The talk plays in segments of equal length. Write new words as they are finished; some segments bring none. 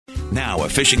Now a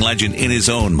fishing legend in his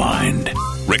own mind,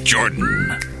 Rick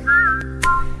Jordan.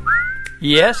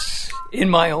 Yes, in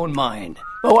my own mind.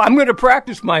 Oh, I'm going to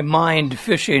practice my mind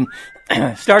fishing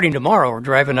starting tomorrow. We're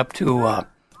driving up to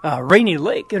Rainy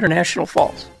Lake, International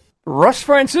Falls. Russ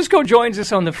Francisco joins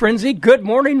us on the Frenzy. Good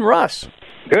morning, Russ.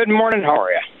 Good morning. How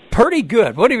are you? Pretty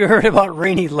good. What have you heard about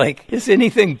Rainy Lake? Is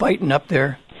anything biting up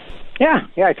there? Yeah.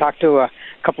 I talked to a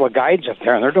couple of guides up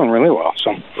there, and they're doing really well.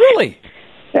 So really?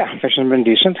 Yeah, fishing's been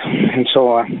decent, and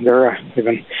so they've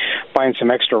been buying some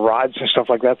extra rods and stuff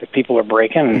like that people are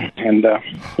breaking, and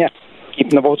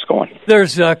keeping the boats going.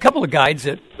 There's a couple of guides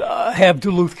that have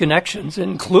Duluth connections,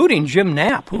 including Jim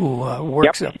Knapp, who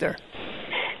works up there.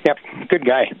 Yep, good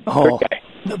guy. Oh, good guy.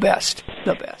 The best.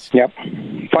 Yep,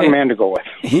 fun man to go with.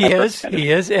 He is,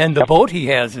 and the boat he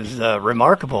has is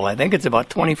remarkable. I think it's about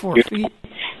 24 feet.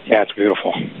 Yeah, it's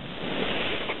beautiful.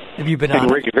 Have you been on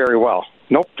it? Rigged very well.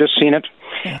 Nope, just seen it,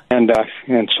 and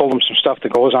sold him some stuff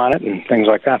that goes on it and things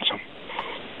like that. So.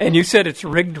 And you said it's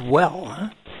rigged well, huh?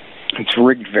 It's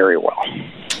rigged very well.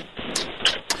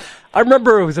 I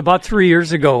remember it was about 3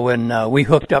 years ago when we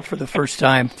hooked up for the first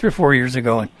time, 3 or 4 years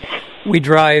ago, and we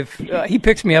drive. He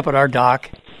picks me up at our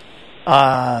dock,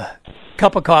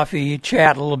 cup of coffee,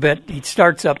 chat a little bit. He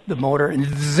starts up the motor, and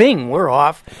zing, we're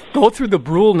off. Go through the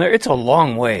Brule Narrows. It's a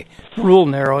long way. Brule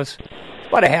Narrows.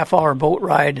 About a half-hour boat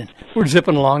ride, and we're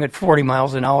zipping along at 40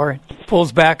 miles an hour.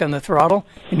 Pulls back on the throttle,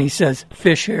 and he says,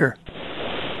 "Fish here."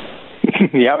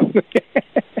 Yep.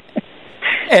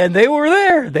 And they were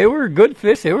there. They were good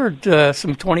fish. They were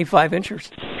some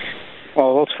 25-inchers.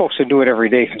 Well, those folks who do it every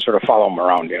day can sort of follow them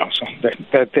around, so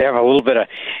they have a little bit of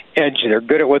edge. They're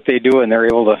good at what they do, and they're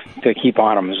able to keep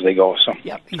on them as they go. So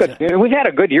good. We've had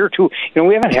a good year, too.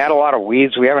 We haven't had a lot of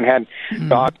weeds. We haven't had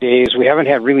dog days. We haven't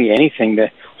had really anything to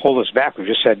hold us back. We've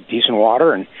just had decent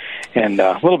water and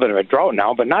a little bit of a drought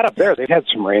now, but not up there. They've had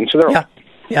some rain, so they're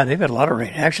Yeah, they've had a lot of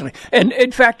rain, actually. And,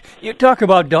 in fact, you talk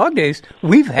about dog days.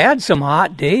 We've had some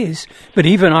hot days, but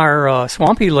even our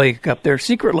swampy lake up there,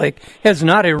 Secret Lake, has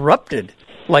not erupted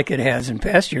like it has in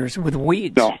past years with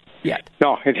weeds. No. Yet.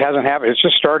 No, it hasn't happened. It's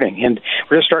just starting, and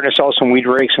we're just starting to sell some weed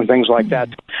rakes and things like that.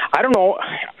 I don't know.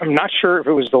 I'm not sure if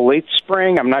it was the late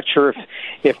spring. I'm not sure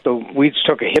if the weeds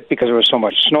took a hit because there was so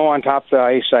much snow on top of the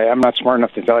ice. I'm not smart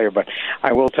enough to tell you, but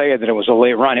I will tell you that it was a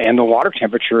late run, and the water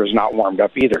temperature is not warmed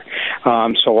up either.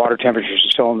 So water temperatures are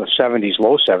still in the 70s,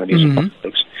 low 70s in most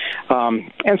lakes.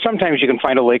 And sometimes you can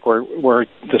find a lake where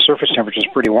the surface temperature is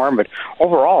pretty warm, but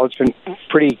overall it's been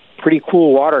pretty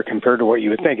cool water compared to what you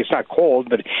would think. It's not cold,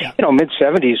 but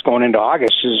mid-70s going into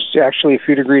August is actually a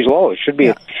few degrees low. It should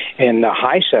be in the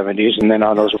high 70s, and then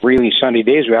on those really sunny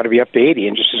days we ought to be up to 80,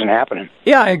 and it just isn't happening.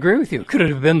 Yeah, I agree with you. Could it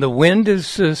have been the wind is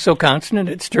so constant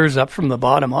it stirs up from the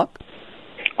bottom up?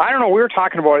 I don't know. We were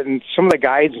talking about it, and some of the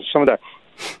guides and some of the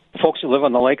folks that live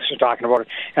on the lakes are talking about it,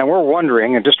 and we're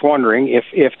wondering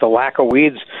if the lack of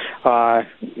weeds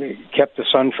kept the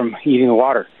sun from heating the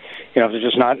water. If there's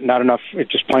just not enough, it's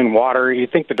just plain water.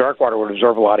 You'd think the dark water would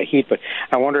absorb a lot of heat, but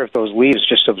I wonder if those leaves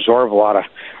just absorb a lot of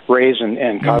rays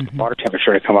and cause the water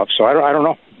temperature to come up. So I don't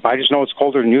know. I just know it's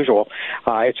colder than usual.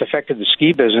 It's affected the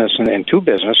ski business and tube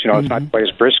business. It's not quite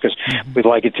as brisk as we'd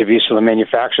like it to be. So the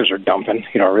manufacturers are dumping,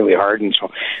 really hard, and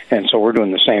so we're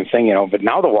doing the same thing, But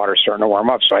now the water's starting to warm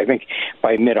up. So I think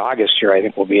by mid-August here, I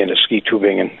think we'll be into ski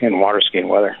tubing and water skiing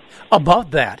weather.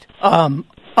 About that,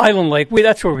 Island Lake,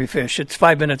 that's where we fish. It's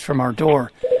 5 minutes from our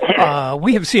door.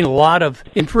 We have seen a lot of,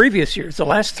 in previous years, the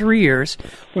last 3 years,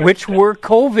 which were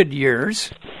COVID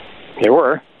years. They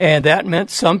were. And that meant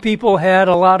some people had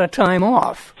a lot of time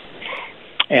off.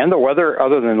 And the weather,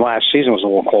 other than last season, was a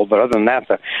little cold, but other than that,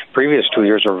 the previous 2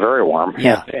 years were very warm.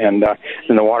 Yeah. And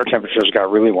the water temperatures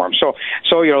got really warm. So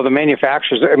the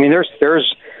manufacturers,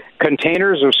 there's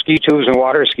containers of ski tubes and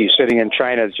water skis sitting in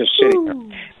China, just sitting there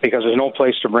because there's no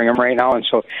place to bring them right now, and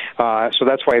so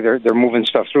that's why they're moving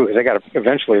stuff through, because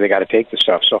eventually they got to take the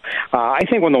stuff. So I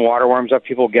think when the water warms up,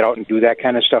 people get out and do that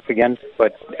kind of stuff again.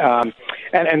 But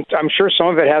and I'm sure some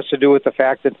of it has to do with the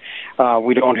fact that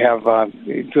we don't have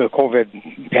the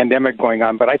COVID pandemic going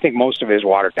on. But I think most of it is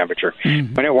water temperature.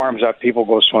 Mm-hmm. When it warms up, people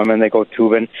go swimming, they go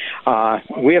tubing.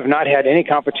 We have not had any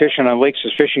competition on lakes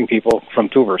as fishing people from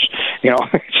tubers.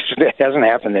 It hasn't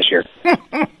happened this year.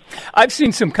 I've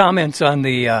seen some comments on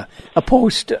a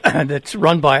post that's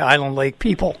run by Island Lake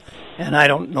people, and I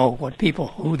don't know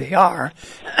who they are,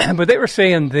 but they were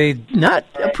saying they're not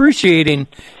appreciating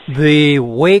the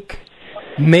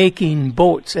wake-making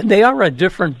boats, and they are a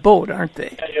different boat, aren't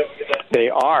they? They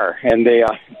are, and they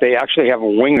actually have a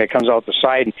wing that comes out the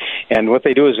side, and what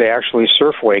they do is they actually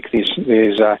surf wake these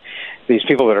these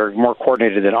people that are more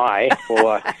coordinated than I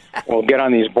will get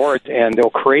on these boards, and they'll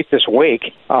create this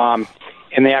wake.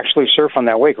 And they actually surf on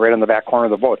that wake right on the back corner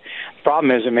of the boat. The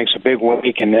problem is it makes a big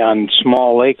wake on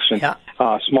small lakes, and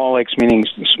small lakes meaning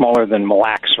smaller than Mille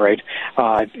Lacs, right?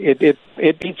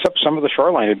 It beats up some of the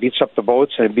shoreline. It beats up the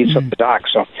boats, and it beats up the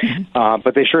docks. So,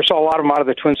 but they sure saw a lot of them out of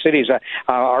the Twin Cities.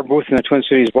 Our booth in the Twin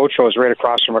Cities Boat Show is right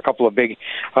across from a couple of big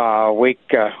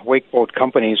wake boat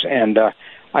companies, and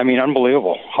I mean,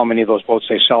 unbelievable how many of those boats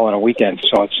they sell in a weekend.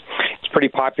 So it's pretty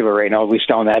popular right now, at least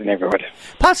down that neighborhood.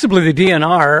 Possibly the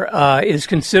DNR is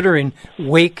considering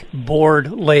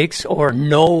wakeboard lakes or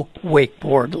no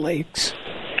wakeboard lakes.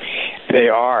 They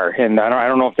are, and I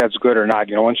don't know if that's good or not.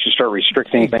 You know, once you start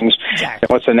restricting things,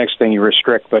 what's the next thing you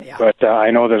restrict? But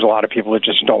I know there's a lot of people that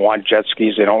just don't want jet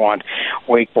skis, they don't want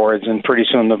wakeboards, and pretty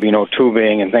soon there'll be no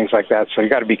tubing and things like that. So you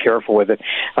got to be careful with it.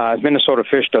 Minnesota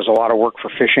Fish does a lot of work for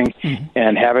fishing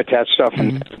and habitat stuff,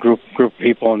 and group of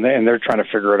people, and they're trying to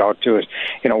figure it out too. Is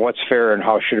what's fair and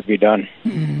how should it be done?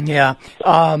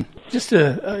 Just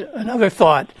another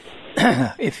thought: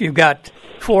 if you've got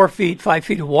 4 feet, 5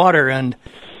 feet of water, and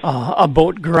a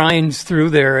boat grinds through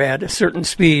there at a certain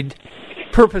speed,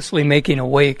 purposely making a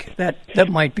wake, that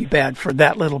might be bad for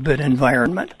that little bit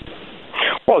environment.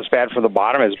 Well, it's bad for the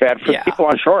bottom. It's bad for the people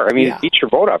on shore. I mean, it beats your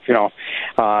boat up,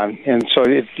 and so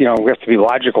we have to be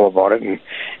logical about it.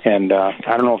 And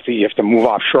I don't know if you have to move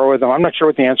offshore with them. I'm not sure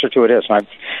what the answer to it is.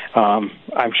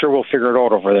 I'm sure we'll figure it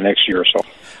out over the next year or so.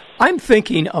 I'm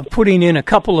thinking of putting in a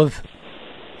couple of,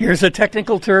 here's a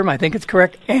technical term, I think it's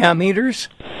correct, ammeters,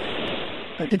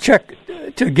 to check,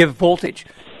 to give voltage.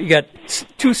 You got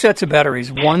 2 sets of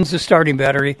batteries. One's the starting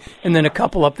battery, and then a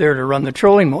couple up there to run the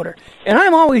trolling motor. And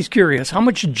I'm always curious how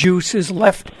much juice is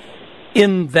left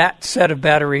in that set of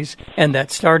batteries and that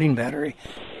starting battery.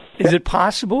 Is it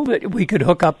possible that we could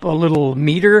hook up a little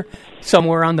meter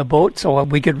somewhere on the boat so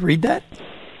we could read that?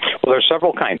 Well, there's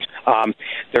several kinds.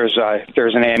 There's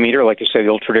an ammeter, like you say, the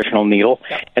old traditional needle,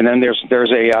 and then there's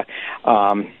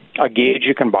a gauge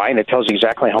you can buy, and it tells you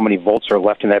exactly how many volts are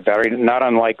left in that battery, not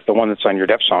unlike the one that's on your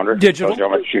depth sounder. Digital? It tells you how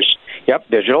much juice. Yep,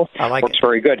 digital. I like Works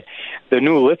very good. The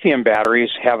new lithium batteries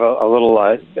have a little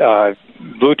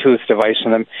Bluetooth device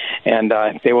in them, and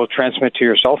they will transmit to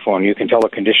your cell phone. You can tell the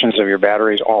conditions of your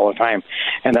batteries all the time,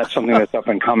 and that's something that's up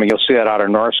and coming. You'll see that out of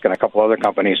Norsk and a couple other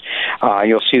companies.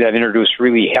 You'll see that introduced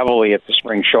really heavily at the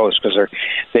spring shows because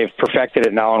they've perfected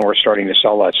it now, and we're starting to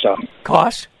sell that stuff.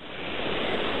 Cost?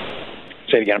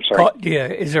 Say it again, I'm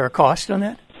sorry. Is there a cost on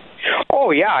that?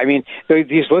 Oh, yeah. I mean,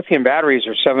 these lithium batteries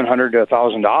are $700 to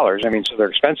 $1,000. I mean, so they're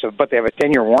expensive, but they have a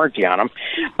 10-year warranty on them.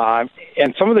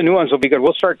 And some of the new ones will be good.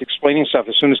 We'll start explaining stuff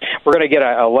as soon as we're going to get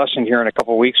a lesson here in a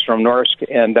couple of weeks from Norsk,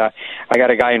 and I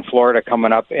got a guy in Florida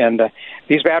coming up, and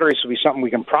these batteries will be something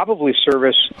we can probably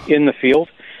service in the field.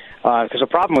 Because the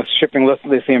problem with shipping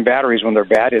lithium batteries when they're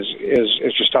bad is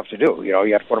just tough to do. You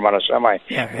have to put them on a semi.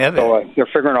 So they're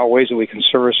figuring out ways that we can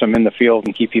service them in the field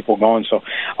and keep people going. So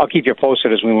I'll keep you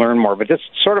posted as we learn more. But it's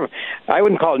sort of, I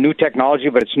wouldn't call it new technology,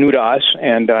 but it's new to us,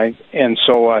 and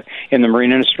so in the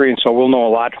marine industry, and so we'll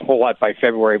know a whole lot by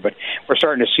February. But we're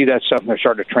starting to see that stuff, and they're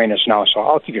starting to train us now. So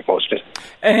I'll keep you posted.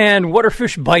 And what are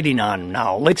fish biting on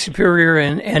now, Lake Superior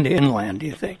and inland? Do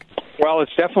you think? Well,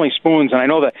 it's definitely spoons, and I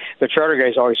know that the charter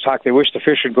guys always talk. They wish the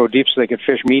fish would go deep so they could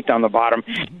fish meat down the bottom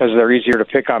because they're easier to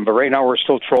pick on. But right now we're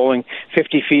still trolling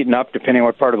 50 feet and up, depending on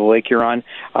what part of the lake you're on.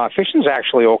 Fishing's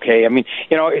actually okay. I mean,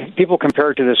 people compare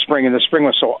it to the spring, and the spring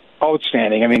was so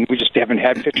outstanding. I mean, we just haven't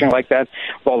had fishing like that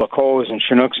with all the coes and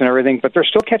Chinooks and everything, but they're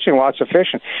still catching lots of fish.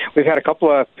 And we've had a couple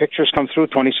of pictures come through,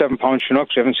 27-pound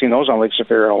Chinooks. We haven't seen those on Lake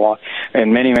Superior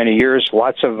in many, many years.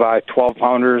 Lots of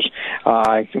 12-pounders.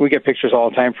 We get pictures all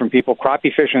the time from people.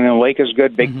 Crappie fishing in the lake is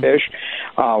good, big fish.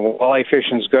 Walleye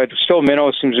fishing is good. Still,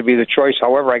 minnow seems to be the choice.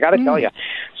 However, I got to tell you,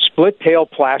 split-tail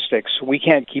plastics, we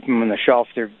can't keep them on the shelf.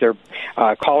 They're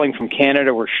calling from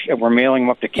Canada. We're mailing them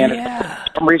up to Canada. Yeah.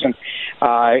 For some reason,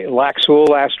 Lac Seul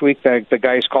last week, the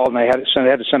guys called, and I had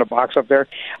to send a box up there.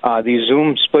 These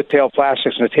Zoom split-tail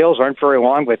plastics, and the tails aren't very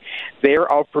long, but they're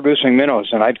outproducing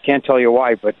minnows, and I can't tell you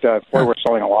why, but boy, we're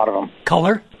selling a lot of them.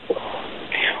 Color?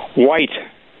 White.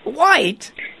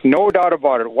 White? No doubt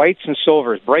about it. Whites and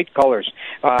silvers, bright colors.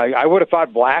 I would have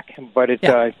thought black, but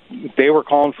they were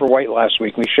calling for white last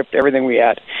week. We shipped everything we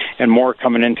had, and more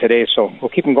coming in today, so we'll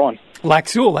keep them going. Lac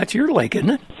Seul, that's your lake,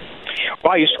 isn't it?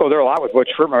 Well, I used to go there a lot with Butch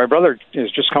Fruitman. My brother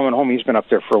is just coming home. He's been up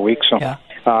there for a week, so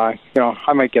I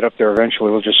might get up there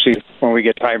eventually. We'll just see when we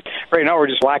get time. Right now, we're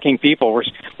just lacking people. We're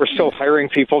still hiring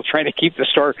people, trying to keep the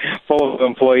store full of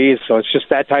employees. So it's just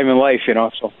that time in life,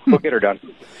 So we'll get her done.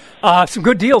 Some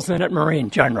good deals then at Marine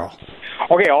General.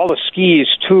 Okay, all the skis,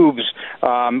 tubes,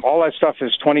 all that stuff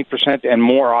is 20% and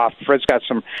more off. Fred's got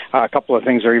a couple of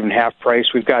things that are even half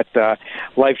price. We've got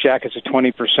life jackets at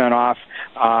 20% off,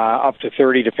 up to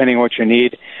 30% depending on what you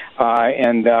need.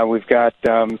 And we've got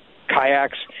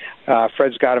kayaks.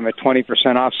 Fred's got them at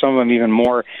 20% off, some of them even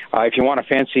more. If you want a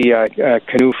fancy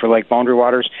canoe for like Boundary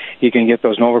Waters, you can get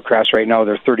those Novacrafts right now.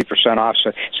 They're 30% off,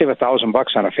 so save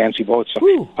 $1,000 on a fancy boat. So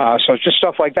it's just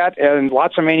stuff like that, and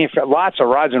lots of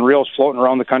rods and reels floating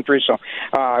around the country. So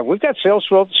we've got sales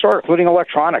throughout the store, including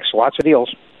electronics. Lots of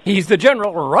deals. He's the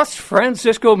General, Russ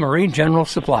Francisco, Marine General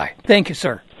Supply. Thank you,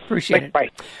 sir. Appreciate it. Bye.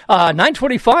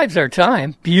 9:25 is our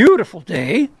time. Beautiful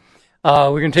day.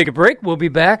 We're going to take a break. We'll be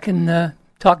back and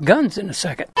talk guns in a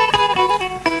second.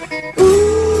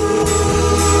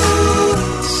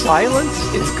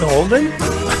 Silence is golden?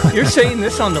 You're saying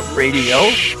this on the radio?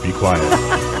 Shh, be quiet.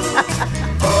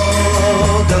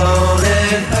 Oh, don't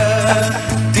it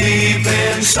hurt deep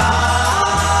inside?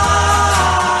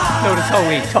 Notice how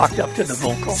we talked up to the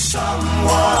vocal.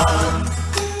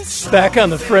 Back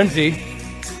on the frenzy.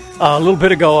 A little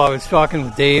bit ago, I was talking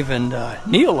with Dave and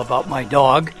Neil about my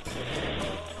dog,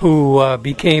 who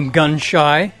became gun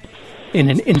shy in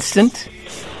an instant.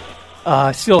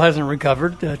 Still hasn't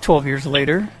recovered 12 years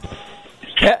later.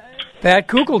 Pat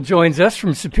Kugel joins us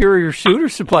from Superior Shooter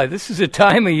Supply. This is a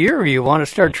time of year where you want to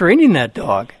start training that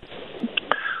dog.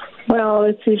 Well,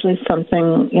 it's usually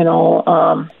something,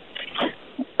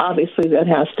 obviously that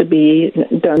has to be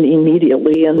done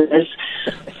immediately, and there's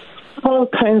all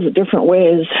kinds of different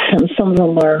ways, and some of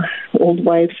them are old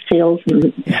wives' tales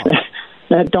and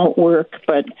that don't work,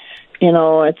 but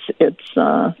it's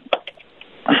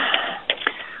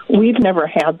we've never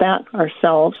had that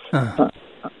ourselves. And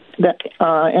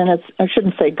I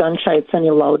shouldn't say gun shy, it's any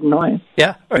loud noise.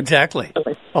 Yeah, exactly.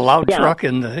 A loud truck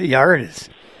in the yard is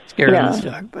scaring this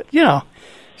dog, but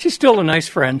she's still a nice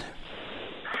friend.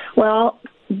 Well,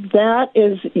 that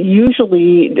is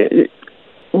usually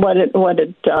what it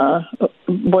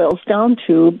boils down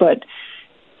to, but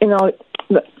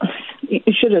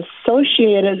you should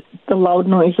associate the loud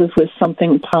noises with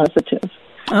something positive.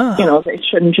 They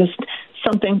shouldn't just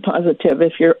something positive.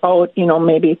 If you're out,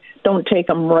 maybe don't take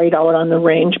them right out on the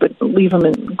range, but leave them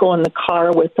and go in the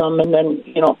car with them, and then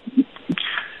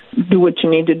do what you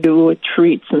need to do with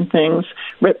treats and things.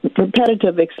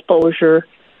 Repetitive exposure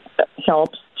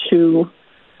helps too.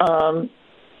 And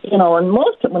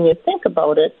when you think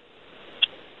about it,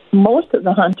 most of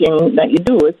the hunting that you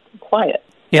do is quiet.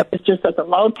 Yep. It's just that the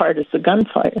loud part is the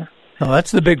gunfire. Well,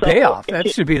 that's the big payoff. That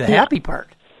should be the happy part.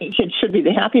 It should be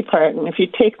the happy part. And if you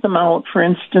take them out, for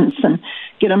instance, and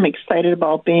get them excited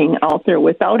about being out there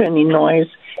without any noise,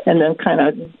 and then kind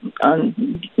of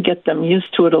get them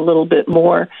used to it a little bit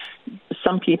more,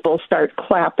 some people start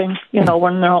clapping, when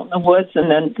they're out in the woods, and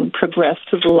then progress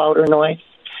to the louder noise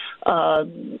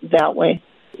that way.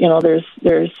 There's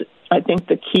I think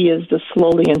the key is to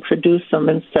slowly introduce them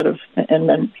and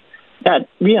then that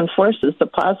reinforces the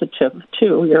positive,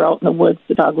 too. You're out in the woods.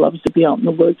 The dog loves to be out in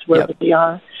the woods wherever they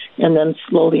are, and then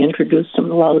slowly introduce some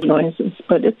loud noises.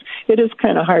 But it is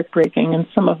kind of heartbreaking, and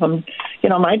some of them,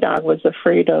 my dog was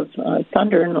afraid of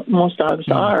thunder, and most dogs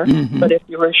are, but if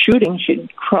you were shooting,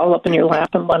 she'd crawl up in your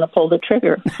lap and want to pull the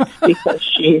trigger because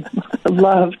she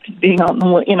loved being out in the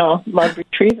woods, loved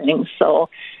retrieving. So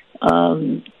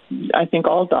I think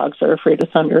all dogs are afraid of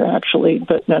thunder, actually,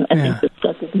 but I think it's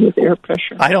got to do with air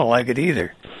pressure. I don't like it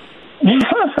either.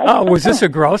 Was this a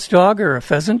grouse dog or a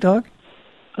pheasant dog?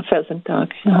 A pheasant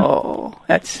dog. Yeah. Oh,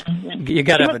 you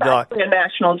got to have a dog. She was a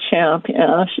national champ.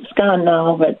 Yeah, she's gone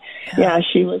now, but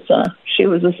she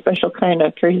was a special kind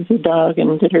of crazy dog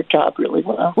and did her job really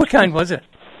well. What kind was it?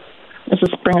 It was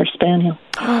a Springer Spaniel.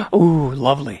 Ooh,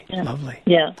 lovely, lovely.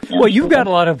 Yeah. Well, you've got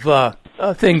a lot of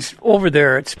things over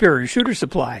there at Superior Shooter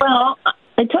Supply. Well,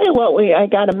 I tell you what, I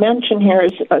got to mention here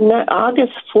is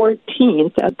August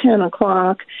 14th at 10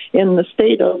 o'clock in the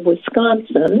state of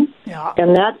Wisconsin,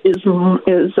 and that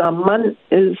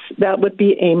that would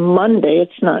be a Monday.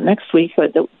 It's not next week,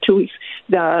 but 2 weeks.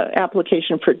 The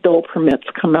application for doe permits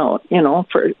come out,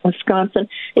 for Wisconsin,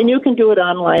 and you can do it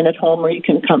online at home, or you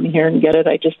can come here and get it.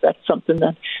 That's something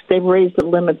that they've raised the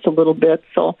limits a little bit,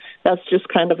 so that's just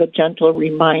kind of a gentle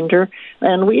reminder.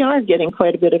 And we are getting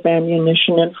quite a bit of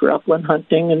ammunition in for upland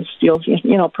hunting and steals.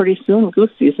 Pretty soon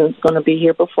goose season is going to be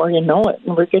here before you know it,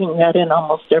 and we're getting that in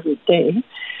almost every day.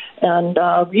 And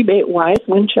rebate-wise,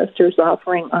 Winchester's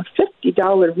offering a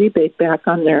 $50 rebate back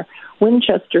on their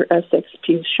Winchester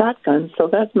SXP shotgun, so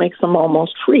that makes them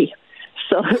almost free.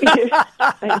 So,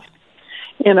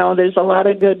 there's a lot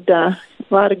of good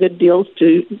deals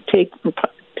to take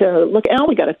to look at.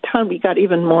 We got a ton. We got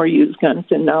even more used guns,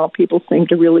 and now people seem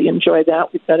to really enjoy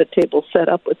that. We've got a table set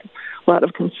up with a lot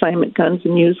of consignment guns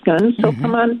and used guns. So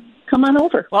come on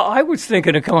over. Well, I was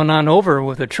thinking of coming on over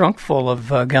with a trunk full of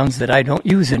guns that I don't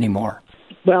use anymore.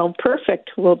 Well,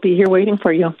 perfect. We'll be here waiting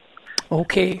for you.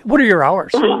 Okay. What are your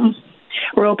hours?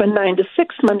 We're open 9 to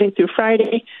 6 Monday through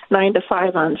Friday, 9 to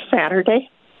 5 on Saturday.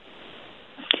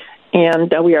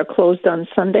 And we are closed on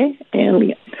Sunday.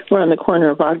 And we're on the corner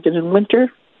of Ogden and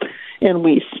Winter. And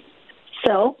we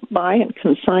sell, buy, and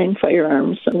consign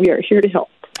firearms. And we are here to help.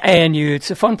 And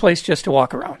it's a fun place just to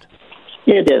walk around.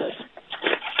 It is.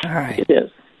 All right. It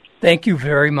is. Thank you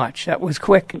very much. That was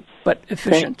quick but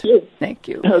efficient. Thank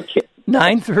you. Okay.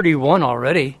 9:31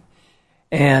 already.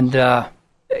 And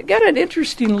got an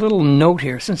interesting little note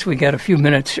here since we got a few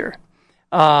minutes here.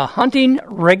 Hunting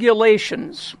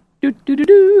regulations.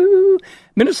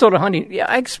 Minnesota hunting. Yeah,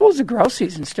 I suppose the grouse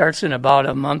season starts in about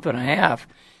a month and a half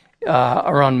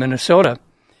around Minnesota.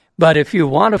 But if you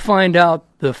want to find out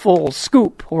the full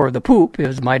scoop, or the poop,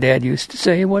 as my dad used to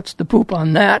say, what's the poop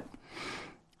on that?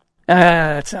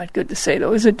 That's not good to say,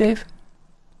 though, is it, Dave?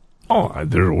 Oh,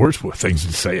 there are worse things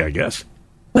to say, I guess.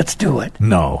 Let's do it.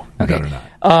 No, okay. Better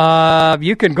not.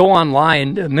 You can go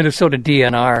online, Minnesota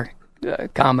DNR,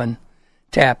 common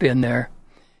tap in there.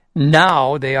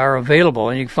 Now they are available,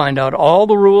 and you can find out all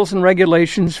the rules and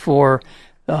regulations for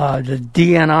the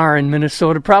DNR in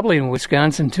Minnesota, probably in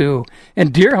Wisconsin too,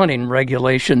 and deer hunting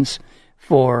regulations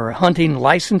for hunting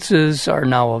licenses are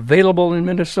now available in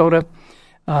Minnesota.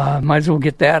 Might as well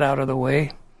get that out of the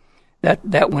way.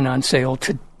 That went on sale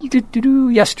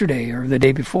yesterday or the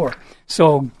day before.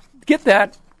 So get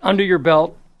that under your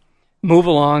belt. Move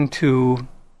along to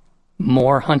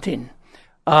more hunting.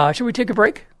 Should we take a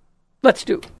break? Let's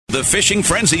do. The Fishing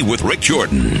Frenzy with Rick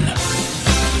Jordan.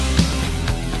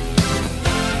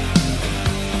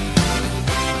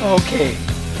 Okay.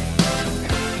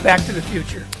 Back to the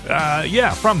Future.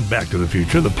 From Back to the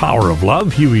Future, The Power of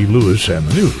Love, Huey Lewis and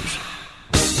the News.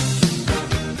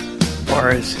 Or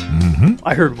as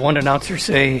I heard one announcer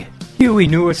say, Huey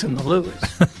Lewis and the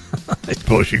Lewis. I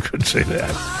suppose you could say that.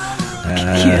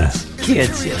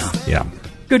 Kids, you know. Yeah.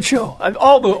 Good show.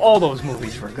 All those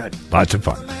movies were good. Lots of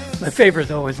fun. My favorite,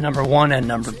 though, is number 1 and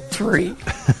number 3.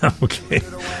 Okay.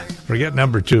 Forget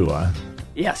number 2, huh?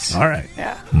 Yes. All right.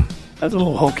 Yeah. That's a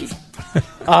little hokey.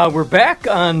 We're back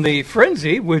on the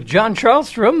Frenzy with John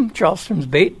Charlstrom. Charlstrom's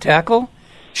Bait, Tackle,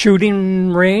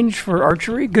 Shooting Range for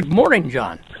Archery. Good morning,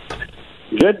 John.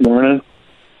 Good morning.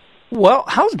 Well,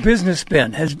 how's business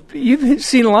been? You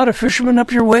seen a lot of fishermen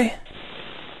up your way?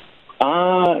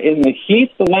 In the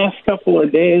heat the last couple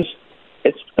of days,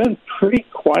 it's been pretty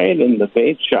quiet in the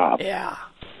bait shop. Yeah.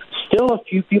 Still a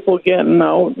few people getting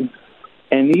out,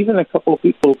 and even a couple of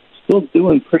people still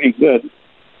doing pretty good.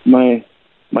 My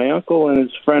uncle and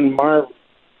his friend Marv,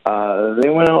 they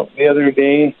went out the other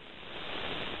day.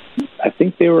 I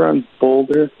think they were on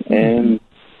Boulder, and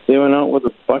they went out with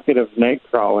a bucket of night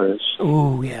crawlers.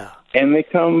 Oh, yeah. And they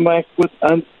come back with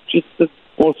just the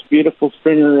most beautiful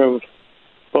stringer of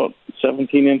about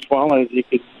 17-inch walleyes you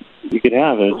could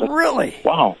have. Really?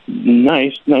 Wow,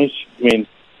 nice. I mean,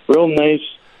 real nice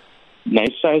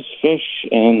sized fish,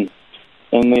 and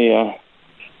they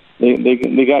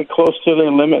got close to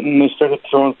their limit, and they started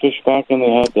throwing fish back, and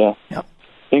they had Yep. I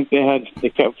think they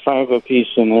kept 5 apiece,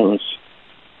 and there was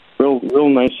real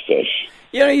nice fish.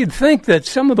 You know, you'd think that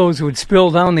some of those would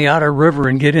spill down the Otter River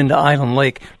and get into Island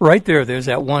Lake. Right there's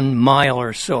that 1 mile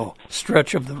or so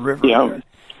stretch of the river. Yeah. There.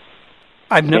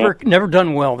 I've never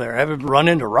done well there. I've run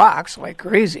into rocks like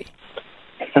crazy.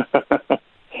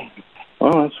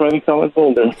 Well, that's why they call it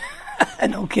Boulder.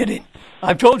 No kidding.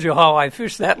 I've told you how I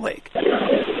fished that lake.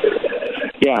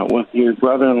 Yeah, with your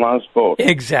brother-in-law's boat.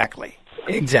 Exactly.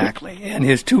 And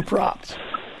his 2 props.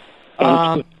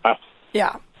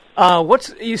 Yeah.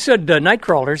 You said night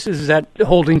crawlers. Is that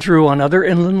holding true on other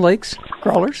inland lakes,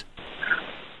 crawlers?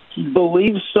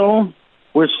 Believe so.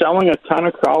 We're selling a ton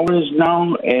of crawlers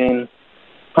now, and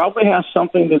probably has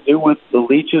something to do with the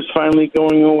leeches finally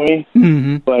going away.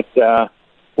 Mm-hmm. But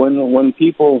when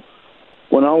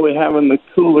all we have in the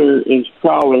cooler is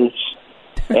crawlers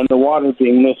and the water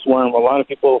being this warm, a lot of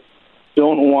people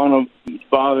don't want to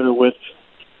bother with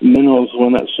minerals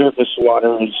when that surface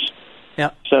water is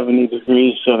 70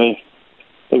 degrees, so they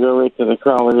go right to the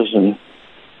crawlers, and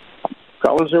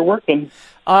crawlers are working.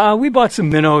 We bought some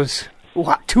minnows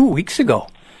 2 weeks ago.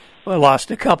 I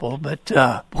lost a couple, but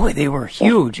boy, they were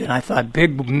huge. And I thought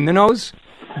big minnows,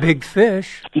 big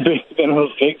fish. Big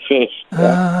minnows, big fish.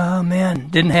 Man,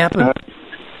 didn't happen.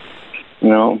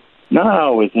 No, not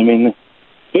always. I mean,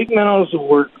 big minnows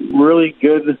work really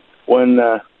good when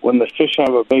the fish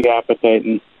have a big appetite,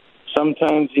 and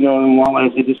sometimes, in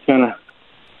walleyes they just kind of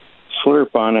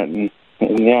slurp on it,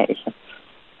 and yeah,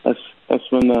 that's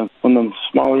when the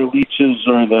smaller leeches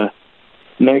or the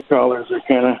night crawlers are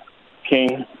kind of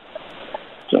king.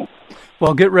 So.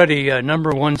 Well, get ready.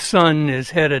 Number one son is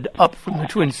headed up from the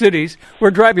Twin Cities.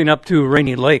 We're driving up to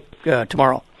Rainy Lake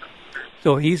tomorrow.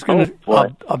 So he's going to,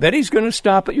 I bet he's going to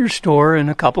stop at your store in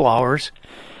a couple hours.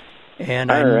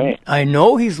 And I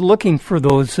know he's looking for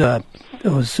those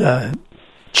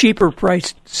cheaper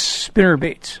priced spinner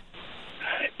baits.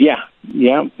 Yeah.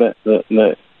 But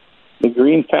the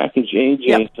green package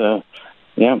AJs.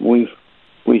 Yep.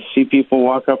 We see people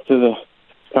walk up to the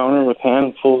counter with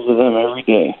handfuls of them every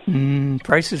day.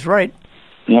 Price is right.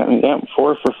 Yeah, $4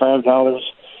 for $5.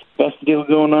 Best deal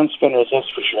going on spinners, that's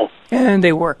for sure. And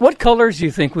they work. What colors do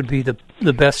you think would be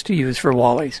the best to use for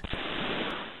wallies?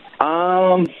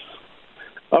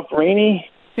 Up Rainy.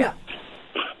 Yeah.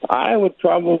 I would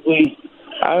probably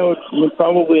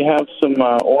have some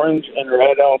orange and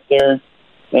red out there,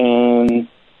 and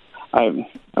I'm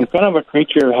kind of a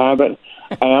creature of habit.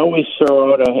 I always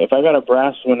throw out if I got a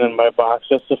brass one in my box,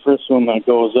 that's the first one that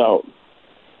goes out.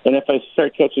 And if I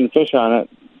start catching fish on it,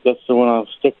 that's the one I'll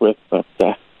stick with. But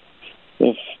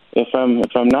if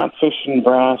I'm not fishing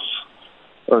brass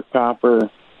or copper,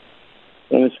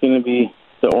 then it's going to be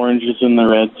the oranges and the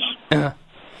reds. Yeah.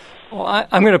 Well,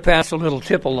 I'm going to pass a little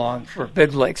tip along for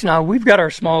big lakes. Now, we've got our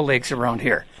small lakes around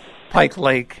here. Pike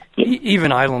Lake,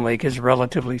 even Island Lake is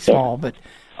relatively small, but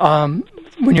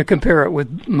when you compare it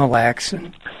with Mille Lacs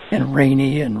and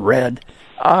Rainy and Red,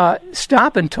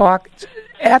 stop and talk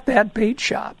at that bait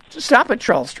shop. Stop at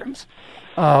Charleston's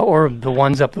or the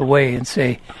ones up the way and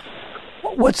say,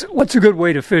 what's a good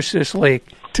way to fish this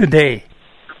lake today,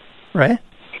 right?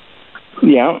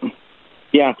 Yeah,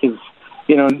 because,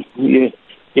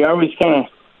 you're always kind of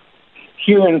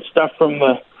hearing stuff from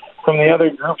the other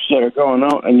groups that are going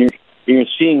out, and you're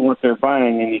seeing what they're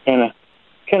buying, and you kind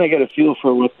of get a feel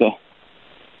for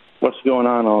what's going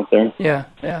on out there.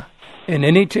 Yeah. And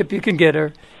any tip you can get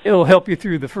her, it'll help you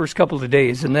through the first couple of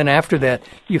days, and then after that,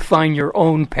 you find your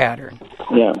own pattern.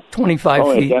 Yeah.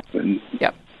 25 feet. Definitely.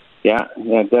 Yep. Yeah,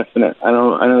 definite. I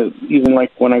know. Even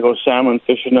like when I go salmon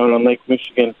fishing out on Lake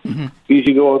Michigan, we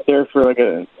usually go out there for like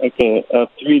a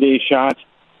 3-day shot,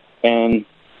 and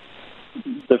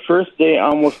the first day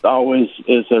almost always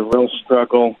is a real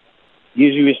struggle.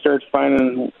 Usually we start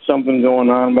finding something going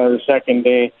on by the second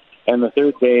day, and the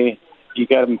third day you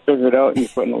got them figured out, and you're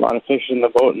putting a lot of fish in the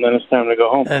boat, and then it's time to go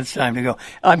home. It's time to go.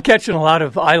 I'm catching a lot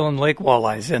of Island Lake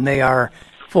walleyes, and they are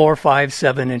 4, 5,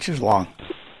 7 inches long.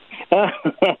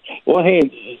 Well, hey,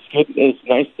 it's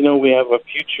nice to know we have a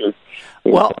future.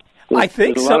 Well, I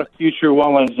think there's a lot of future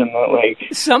walleyes in the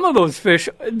lake. Some of those fish,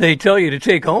 they tell you to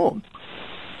take home.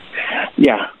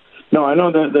 Yeah. No, I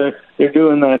know that they're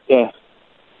doing that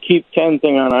keep 10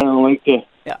 thing on Island Lake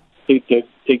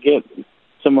to get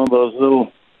some of those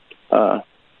little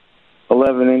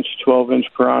 11-inch, 12-inch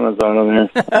piranhas out of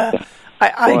there.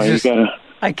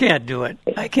 I can't do it.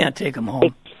 I can't take them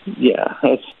home.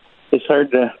 It's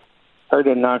hard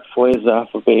to knock fillets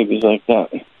off of babies like that.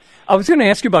 I was going to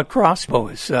ask you about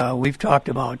crossbows. We've talked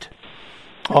about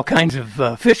all kinds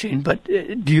of fishing, but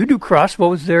do you do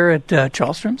crossbows there at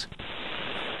Charleston's?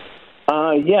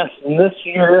 Yes, and this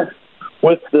year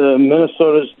with the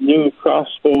Minnesota's new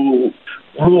crossbow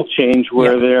rule change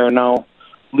where they are now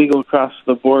legal across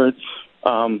the boards,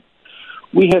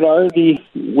 we had already,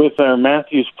 with our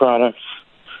Matthews products,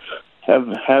 have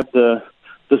had the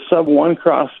sub-1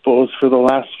 crossbows for the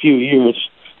last few years,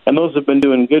 and those have been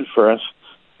doing good for us.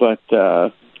 But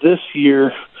this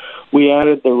year, we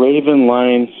added the Raven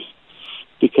line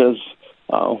because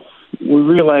we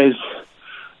realized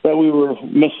that we were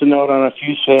missing out on a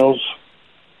few sales,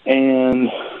 and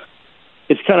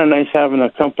it's kind of nice having a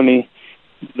company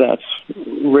that's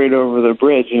right over the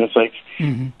bridge, and it's like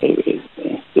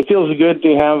it feels good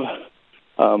to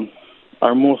have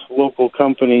our most local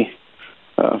company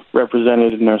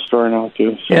represented in our store now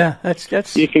too. So yeah,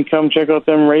 that's. You can come check out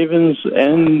them Ravens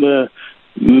and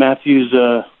Matthews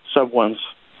sub-1s.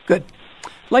 Good.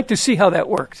 I'd like to see how that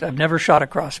works. I've never shot a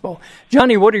crossbow.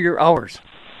 Johnny, what are your hours?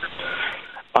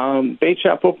 Bait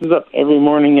shop opens up every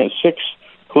morning at 6,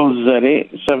 closes at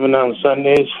 8, 7 on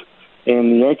Sundays,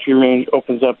 and the archery range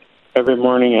opens up every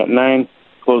morning at 9,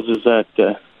 closes at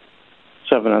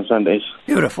 7 on Sundays.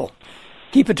 Beautiful.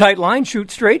 Keep a tight line, shoot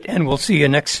straight, and we'll see you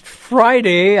next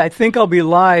Friday. I think I'll be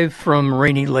live from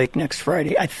Rainy Lake next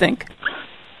Friday, I think.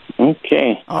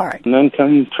 Okay. All right. And then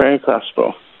come try a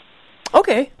crossbow.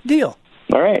 Okay, deal.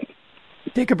 All right.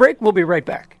 Take a break. We'll be right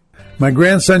back. My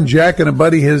grandson Jack and a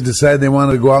buddy has decided they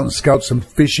wanted to go out and scout some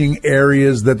fishing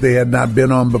areas that they had not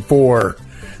been on before.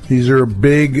 These are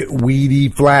big, weedy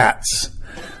flats.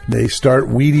 They start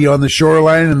weedy on the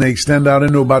shoreline and they extend out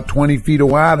into about 20 feet of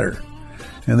water.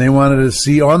 And they wanted to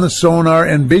see on the sonar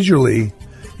and visually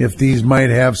if these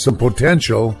might have some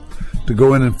potential to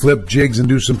go in and flip jigs and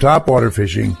do some topwater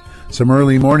fishing, some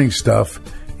early morning stuff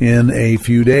in a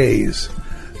few days.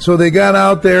 So they got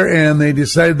out there and they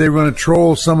decided they were going to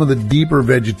troll some of the deeper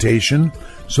vegetation.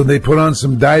 So they put on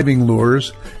some diving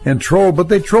lures and trolled, but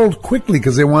they trolled quickly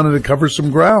because they wanted to cover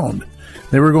some ground.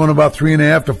 They were going about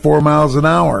 3.5 to 4 miles an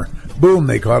hour. Boom,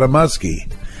 they caught a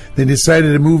muskie. They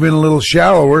decided to move in a little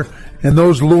shallower, and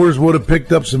those lures would have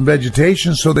picked up some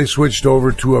vegetation, so they switched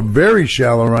over to a very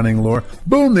shallow running lure.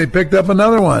 Boom, they picked up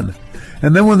another one.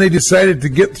 And then when they decided to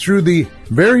get through the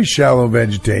very shallow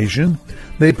vegetation,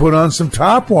 they put on some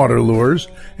topwater lures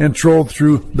and trolled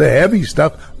through the heavy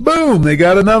stuff. Boom, they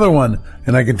got another one.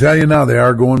 And I can tell you now, they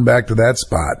are going back to that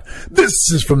spot. This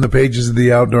is from the pages of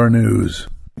the Outdoor News.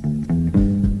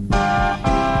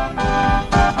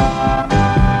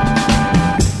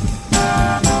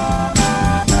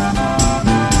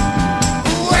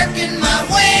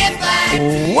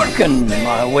 Working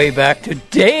my way back to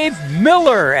Dave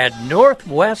Miller at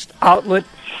Northwest Outlet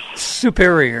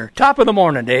Superior. Top of the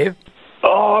morning, Dave.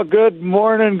 Oh, good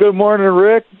morning,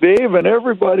 Rick, Dave, and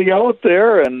everybody out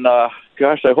there. And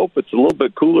gosh, I hope it's a little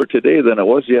bit cooler today than it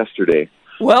was yesterday.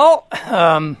 Well,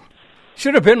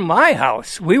 should have been my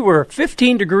house. We were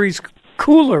 15 degrees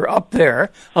cooler up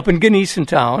there, up in Gunnison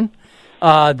Town,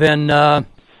 than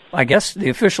I guess the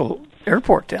official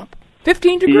airport temp.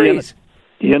 15 degrees.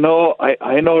 You know,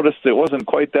 I noticed it wasn't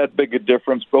quite that big a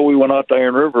difference, but we went out to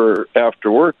Iron River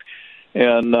after work,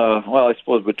 and, well, I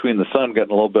suppose between the sun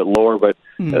getting a little bit lower, but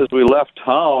as we left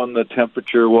town, the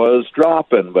temperature was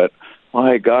dropping, but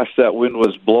my gosh, that wind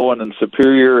was blowing in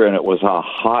Superior, and it was a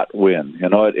hot wind. You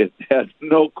know, it had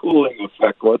no cooling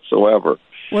effect whatsoever.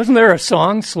 Wasn't there a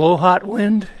song, Slow Hot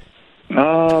Wind?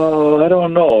 Oh, I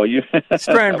don't know.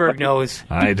 Strandberg knows.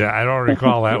 I don't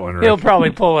recall that one. Rick. He'll probably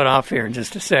pull it off here in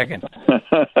just a second.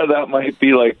 That might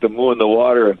be like the Moon, the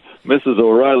Water, and Mrs.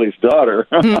 O'Reilly's daughter.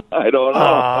 I don't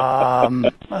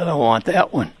know. I don't want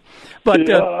that one. But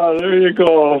yeah, there you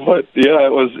go. But yeah,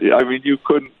 it was. I mean, you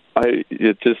couldn't.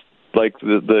 It just like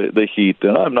the heat,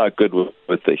 and I'm not good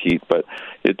with the heat, but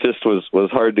it just was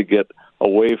hard to get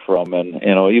away from, and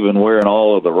you know, even wearing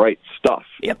all of the right stuff,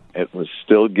 it was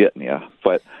still getting you.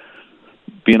 But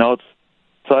being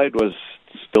outside was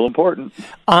still important.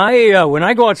 When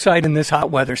I go outside in this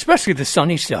hot weather, especially the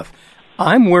sunny stuff,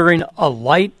 I'm wearing a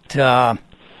light, what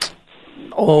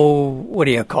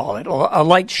do you call it? A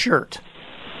light shirt.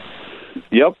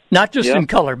 Yep. Not just in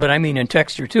color, but I mean in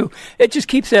texture too. It just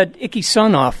keeps that icky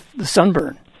sun off the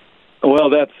sunburn. Well,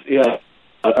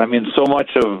 I mean, so much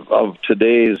of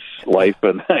today's life,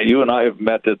 and you and I have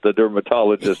met at the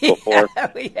dermatologist before,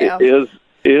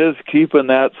 is keeping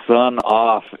that sun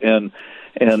off. And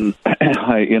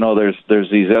you know,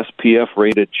 there's these SPF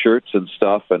rated shirts and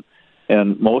stuff,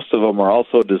 and most of them are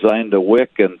also designed to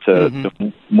wick and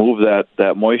to move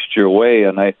that moisture away.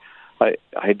 And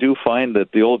I do find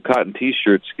that the old cotton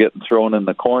T-shirts getting thrown in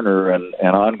the corner, and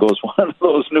on goes one of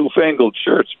those newfangled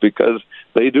shirts because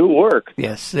they do work.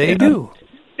 Yes, they do.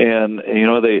 And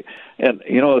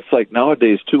it's like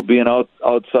nowadays too, being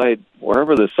outside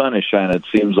wherever the sun is shining, it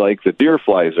seems like the deer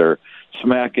flies are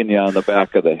smacking you on the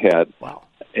back of the head. Wow.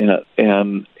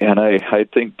 And I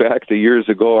think back to years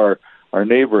ago, our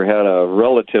neighbor had a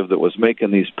relative that was making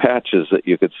these patches that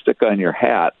you could stick on your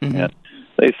hat, and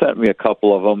they sent me a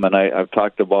couple of them, and I've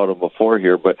talked about them before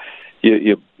here, but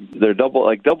they're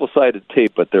double-sided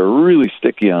tape, but they're really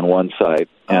sticky on one side.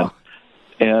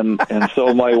 And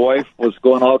so my wife was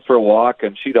going out for a walk,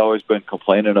 and she'd always been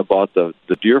complaining about the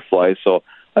deer flies, so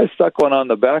I stuck one on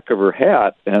the back of her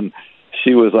hat, and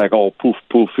she was like, oh, poof,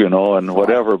 poof, you know, and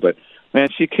whatever. But, man,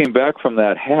 she came back from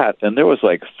that hat, and there was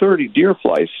like 30 deer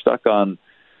flies stuck on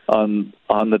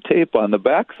the tape on the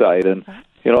backside. And,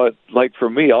 you know, like for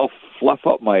me, I'll fluff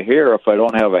up my hair if I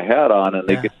don't have a hat on, and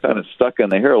they get kind of stuck in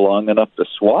the hair long enough to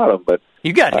swat them. But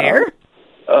you got hair?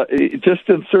 Just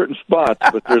in certain spots,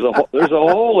 but there's a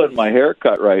hole in my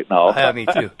haircut right now. Yeah, me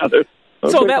too.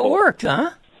 So that worked,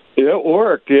 huh? It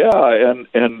worked, yeah.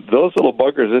 And those little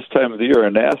buggers this time of the year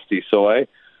are nasty. So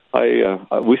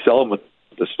we sell them at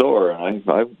the store, and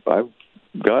I've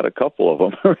got a couple of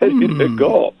them ready to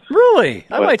go. Really?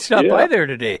 I But, might stop by there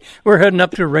today. We're heading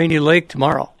up to Rainy Lake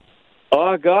tomorrow. Oh,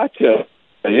 I gotcha.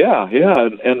 Yeah.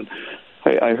 And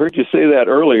I heard you say that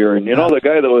earlier. And, the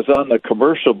guy that was on the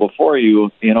commercial before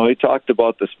you, he talked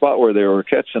about the spot where they were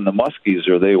catching the muskies,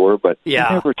 or they were, but he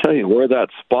never tell you where that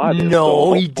spot is.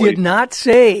 No, he did not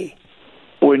say.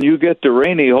 When you get to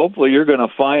Rainy, hopefully you're going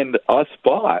to find a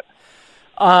spot.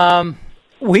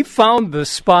 We found the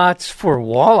spots for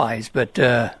walleyes, but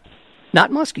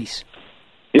not muskies.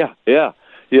 Yeah.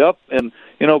 Yep. And,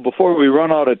 before we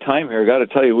run out of time here, I got to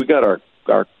tell you, we got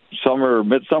our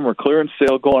midsummer clearance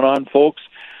sale going on, folks.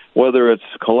 Whether it's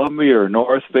Columbia or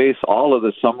North Face, all of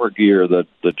the summer gear, the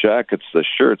jackets, the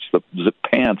shirts, the zip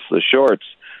pants, the shorts,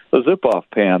 the zip-off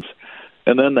pants,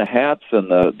 and then the hats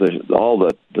and all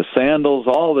the sandals,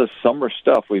 all this summer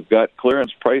stuff. We've got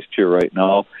clearance priced here right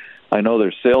now. I know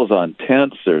there's sales on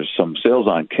tents. There's some sales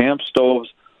on camp stoves,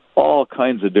 all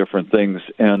kinds of different things.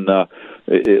 And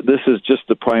this is just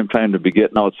the prime time to be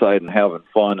getting outside and having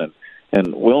fun.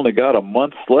 And we only got a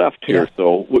month left here,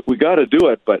 so we got to do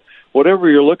it. But whatever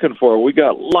you're looking for, we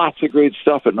got lots of great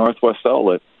stuff at Northwest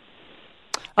Outlet.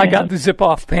 I got the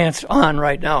zip-off pants on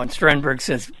right now, and Strenberg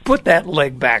says, put that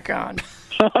leg back on.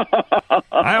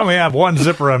 I only have one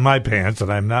zipper on my pants,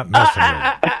 and I'm not messing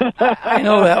with it. I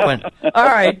know that one. All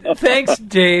right. Thanks,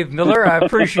 Dave Miller. I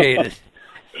appreciate it.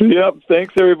 Yep.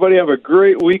 Thanks, everybody. Have a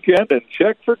great weekend, and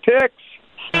check for ticks.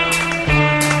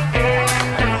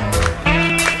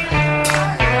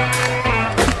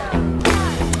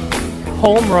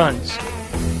 Home runs.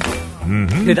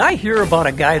 Mm-hmm. Did I hear about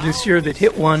a guy this year that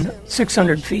hit one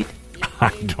 600 feet? I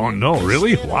don't know.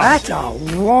 Really? Wow. That's a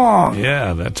long.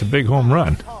 Yeah, that's a big home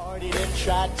run.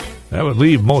 That would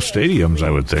leave most stadiums,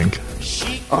 I would think.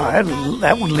 Oh,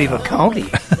 that would leave a county.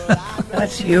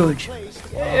 That's huge.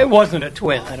 It wasn't a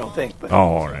Twin, I don't think. But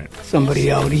all right.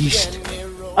 Somebody out east.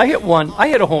 I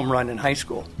hit a home run in high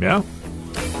school. Yeah?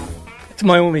 It's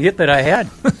my only hit that I had.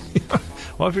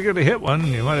 Well, if you're going to hit one,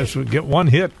 you might as well get one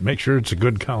hit. Make sure it's a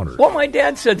good counter. Well, my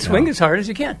dad said swing as hard as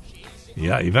you can.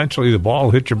 Yeah, eventually the ball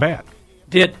hit your bat.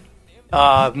 Did.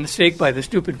 Mistake by the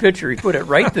stupid pitcher. He put it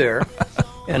right there,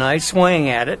 and I swang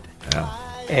at it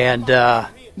and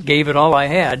gave it all I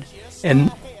had. And,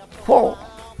 whoa,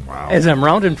 as I'm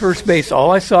rounding first base,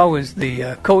 all I saw was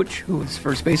the coach, who was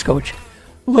first base coach,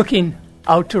 looking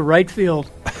out to right field.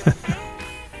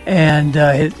 And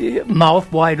his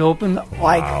mouth wide open,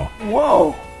 like,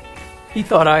 whoa. He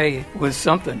thought I was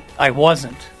something. I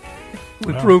wasn't.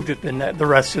 We proved it in the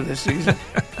rest of the season.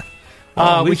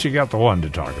 Well, at least you got the one to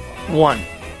talk about.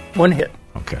 One hit.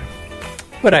 Okay.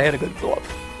 But I had a good glove.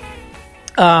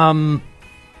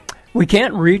 We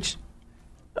can't reach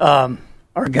our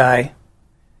guy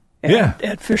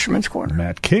at Fisherman's Corner.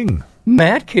 Matt King.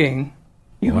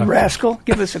 You rascal,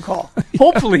 give us a call.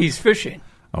 Hopefully he's fishing.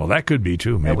 Oh, that could be,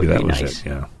 too. Maybe that was nice. It,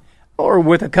 yeah. Or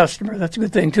with a customer. That's a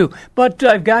good thing, too. But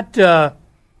I've got the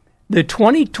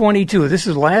 2022. This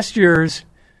is last year's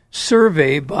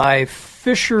survey by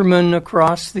fishermen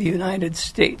across the United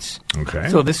States. Okay.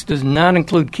 So this does not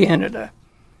include Canada.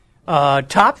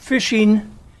 Top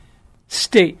fishing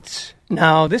states.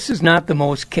 Now, this is not the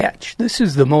most catch. This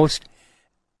is the most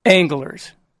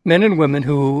anglers, men and women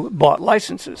who bought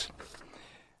licenses.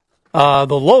 The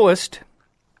lowest...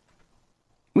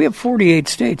 We have 48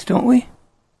 states, don't we?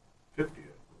 50.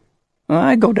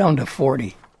 I go down to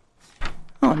 40.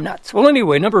 Oh, nuts. Well,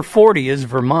 anyway, number 40 is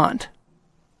Vermont.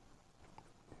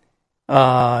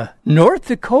 North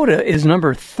Dakota is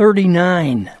number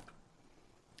 39.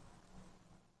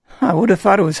 I would have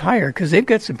thought it was higher because they've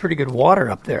got some pretty good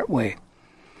water up that way.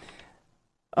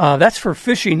 That's for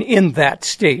fishing in that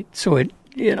state. So,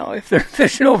 if they're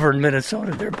fishing over in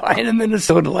Minnesota, they're buying a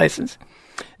Minnesota license.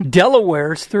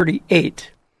 Delaware's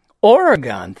 38.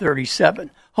 Oregon,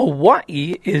 37.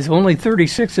 Hawaii is only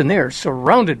 36, and they're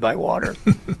surrounded by water.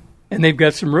 And they've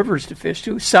got some rivers to fish,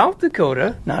 too. South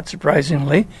Dakota, not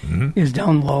surprisingly, is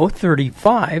down low,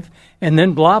 35. And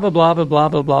then blah, blah, blah, blah, blah,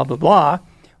 blah, blah, blah, blah.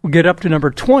 We get up to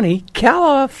number 20.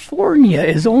 California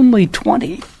is only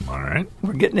 20. All right.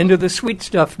 We're getting into the sweet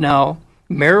stuff now.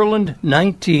 Maryland,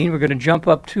 19. We're going to jump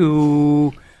up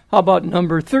to, how about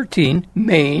number 13,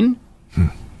 Maine.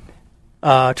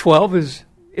 12 is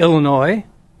Illinois,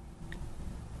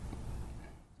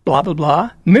 blah, blah,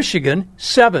 blah. Michigan,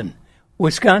 7.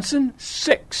 Wisconsin,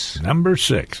 6. Number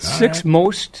 6. Six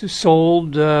most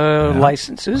sold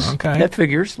licenses. Okay. That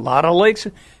figures. A lot of lakes.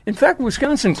 In fact,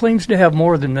 Wisconsin claims to have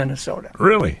more than Minnesota.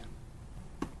 Really?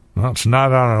 Well, it's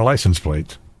not on our license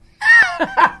plates.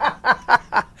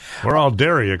 We're all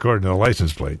dairy according to the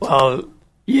license plates. Well,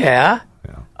 yeah.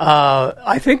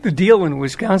 I think the deal in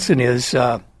Wisconsin is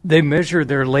they measure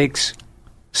their lakes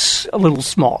a little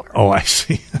smaller. Oh, I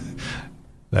see.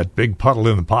 That big puddle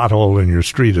in the pothole in your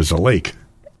street is a lake.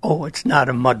 Oh, it's not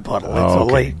a mud puddle. It's a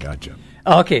lake. Gotcha.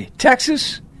 Okay,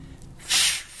 Texas,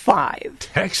 5.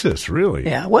 Texas, really?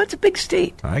 Yeah, well, it's a big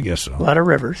state. I guess so. A lot of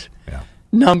rivers. Yeah.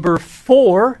 Number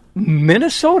 4,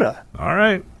 Minnesota. All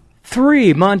right.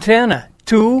 3, Montana.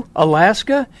 2,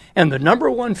 Alaska. And the number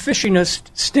 1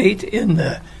 fishingest state in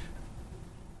the,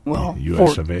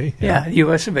 U.S. of A? Yeah,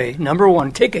 U.S. of A. Number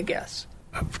 1. Take a guess.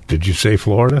 Did you say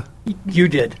Florida? You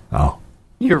did. Oh.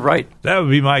 You're right. That would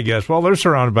be my guess. Well, they're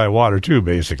surrounded by water, too,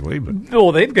 basically. But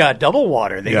well, they've got double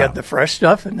water. They got the fresh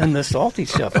stuff and then the salty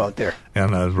stuff out there.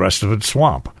 And the rest of it's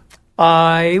swamp.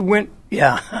 I went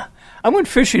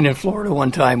fishing in Florida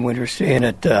one time when we were staying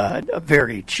at a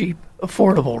very cheap,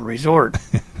 affordable resort.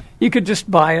 You could just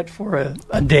buy it for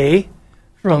a day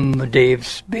from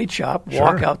Dave's bait shop,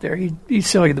 walk out there, he'd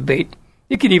sell you the bait.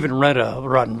 You could even rent a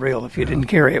rod and reel if you didn't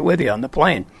carry it with you on the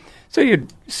plane. So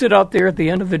you'd sit out there at the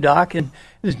end of the dock, and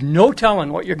there's no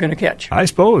telling what you're going to catch. I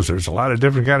suppose there's a lot of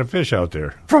different kind of fish out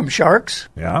there. From sharks.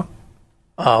 Yeah.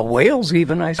 Whales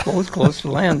even, I suppose, close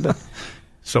to land. But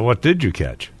so what did you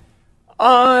catch?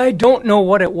 I don't know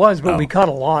what it was, but we caught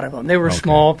a lot of them. They were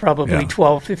small, probably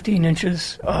 12, 15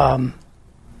 inches.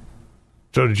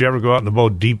 So did you ever go out in the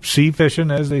boat deep sea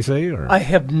fishing, as they say? Or? I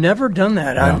have never done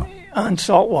that on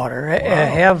saltwater. I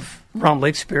have around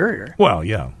Lake Superior. Well,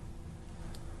 yeah.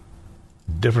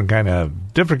 Different kind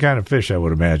of fish, I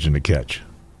would imagine, to catch.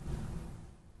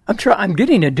 I'm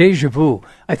getting a deja vu.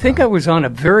 I think I was on a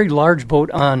very large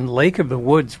boat on Lake of the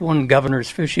Woods, one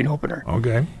Governor's fishing opener.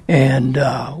 Okay. And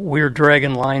we were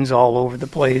dragging lines all over the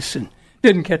place and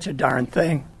didn't catch a darn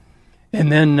thing. And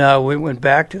then we went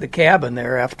back to the cabin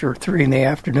there after 3 in the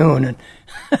afternoon, and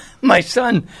my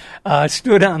son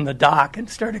stood on the dock and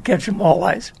started catching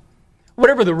walleyes.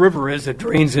 Whatever the river is that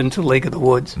drains into Lake of the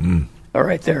Woods. All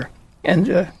right there. And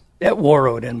at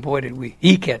Warroad, and boy, did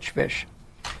he catch fish.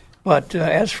 But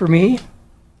as for me,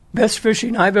 best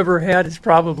fishing I've ever had has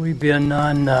probably been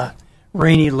on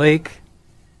Rainy Lake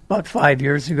about 5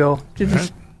 years ago.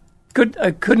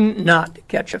 I couldn't not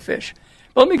catch a fish.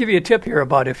 Well, let me give you a tip here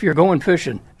about if you're going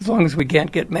fishing, as long as we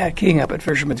can't get Matt King up at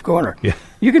Fisherman's Corner. Yeah.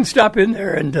 You can stop in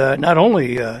there and not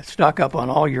only stock up on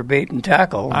all your bait and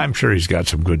tackle. I'm sure he's got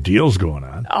some good deals going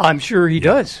on. I'm sure he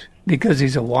does, because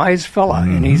he's a wise fella,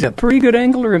 and he's a pretty good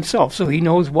angler himself, so he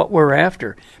knows what we're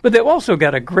after. But they've also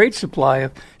got a great supply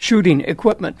of shooting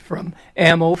equipment, from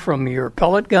ammo from your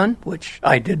pellet gun, which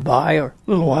I did buy a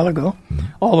little while ago,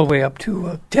 all the way up to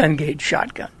a 10-gauge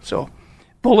shotgun. So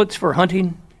bullets for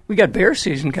hunting. We got bear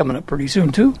season coming up pretty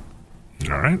soon, too.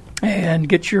 All right. And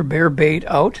get your bear bait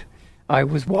out. I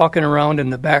was walking around in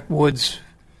the backwoods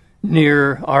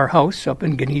near our house up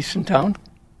in Gneeson Town,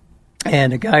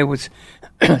 and a guy was,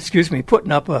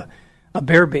 putting up a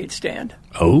bear bait stand.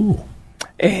 Oh.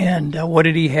 And what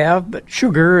did he have but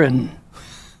sugar and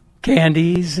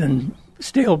candies and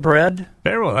stale bread?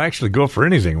 Bear will actually go for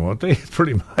anything, won't they?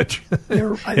 Pretty much.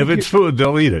 If it's food,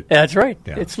 they'll eat it. That's right.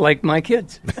 Yeah. It's like my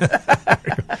kids.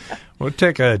 We'll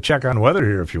take a check on weather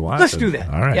here if you want. Let's do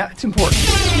that. All right. Yeah, it's important.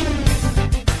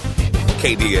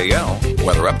 KDAL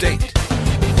Weather Update.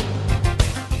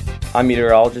 I'm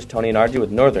meteorologist Tony Nardi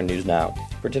with Northern News Now.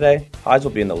 For today, highs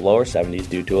will be in the lower 70s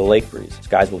due to a lake breeze.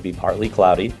 Skies will be partly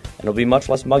cloudy, and will be much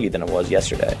less muggy than it was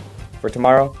yesterday. For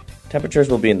tomorrow, temperatures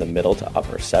will be in the middle to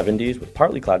upper 70s, with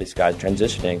partly cloudy skies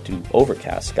transitioning to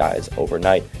overcast skies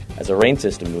overnight as a rain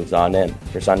system moves on in.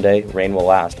 For Sunday, rain will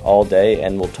last all day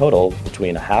and will total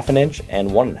between 1/2 inch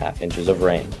and 1.5 inches of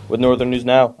rain. With Northern News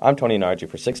Now, I'm Tony Nardi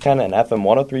for 610 and FM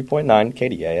 103.9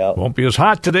 KDAL. Won't be as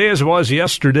hot today as it was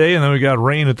yesterday, and then we got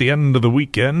rain at the end of the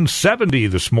weekend. 70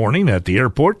 this morning at the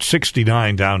airport,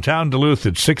 69 downtown Duluth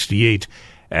at 68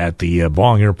 at the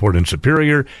Bong Airport in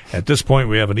Superior. At this point,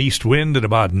 we have an east wind at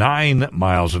about 9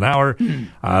 miles an hour.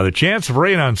 The chance of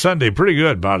rain on Sunday, pretty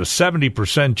good. About a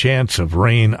 70% chance of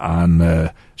rain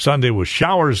on Sunday, with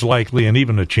showers likely, and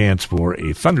even a chance for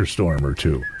a thunderstorm or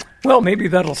two. Well, maybe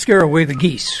that'll scare away the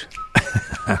geese.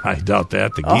 I doubt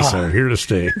that. The geese are here to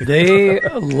stay. They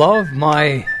love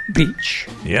my beach.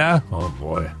 Yeah? Oh,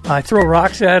 boy. I throw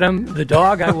rocks at them. The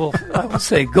dog, I will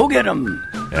say, go get them.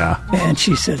 Yeah. And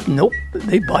she says, nope,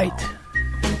 they bite.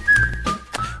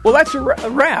 Well, that's a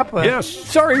wrap. Yes.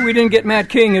 Sorry we didn't get Matt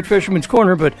King at Fisherman's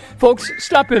Corner, but folks,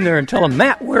 stop in there and tell him,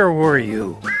 Matt, where were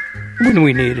you when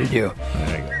we needed you?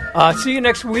 There you go. See you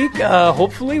next week.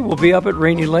 Hopefully, we'll be up at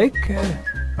Rainy Lake.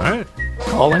 All right.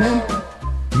 Calling in.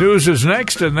 News is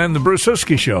next, and then the Bruce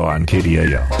Huskey Show on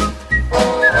KDAL.